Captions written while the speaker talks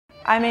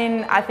I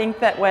mean, I think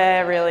that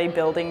we're really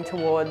building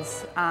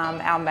towards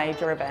our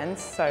major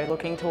events, so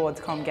looking towards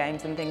Com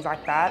Games and things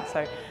like that.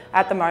 So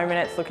at the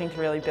moment it's looking to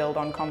really build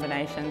on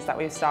combinations that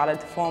we've started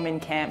to form in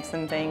camps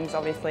and things.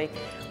 Obviously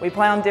we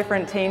play on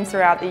different teams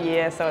throughout the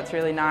year, so it's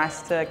really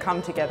nice to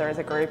come together as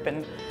a group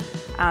and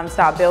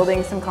start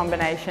building some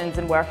combinations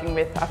and working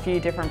with a few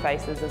different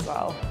faces as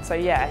well. So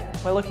yeah,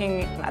 we're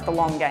looking at the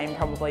long game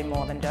probably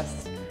more than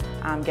just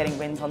getting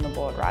wins on the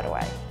board right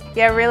away.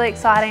 Yeah, really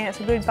exciting.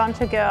 It's a good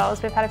bunch of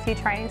girls. We've had a few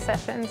training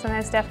sessions and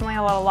there's definitely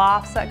a lot of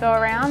laughs that go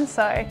around,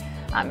 so I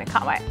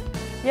can't wait.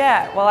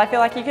 Yeah, well I feel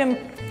like you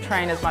can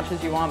train as much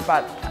as you want,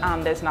 but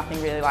there's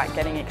nothing really like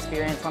getting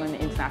experience on an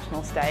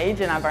international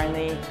stage, and I've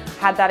only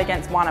had that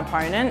against one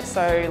opponent,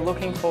 so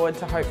looking forward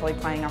to hopefully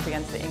playing up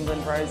against the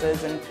England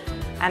Roses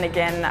and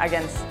again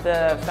against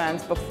the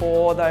firms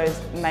before those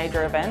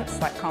major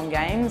events like Com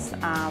Games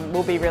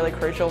will be really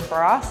crucial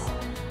for us.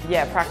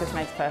 Yeah, practice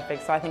makes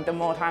perfect, so I think the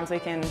more times we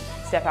can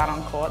step out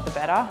on court, the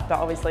better. But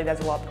obviously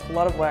there's a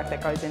lot of work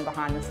that goes in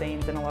behind the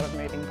scenes and a lot of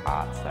moving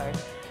parts. So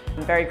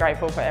I'm very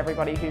grateful for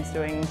everybody who's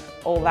doing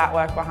all that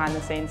work behind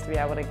the scenes to be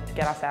able to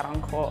get us out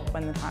on court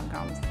when the time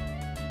comes.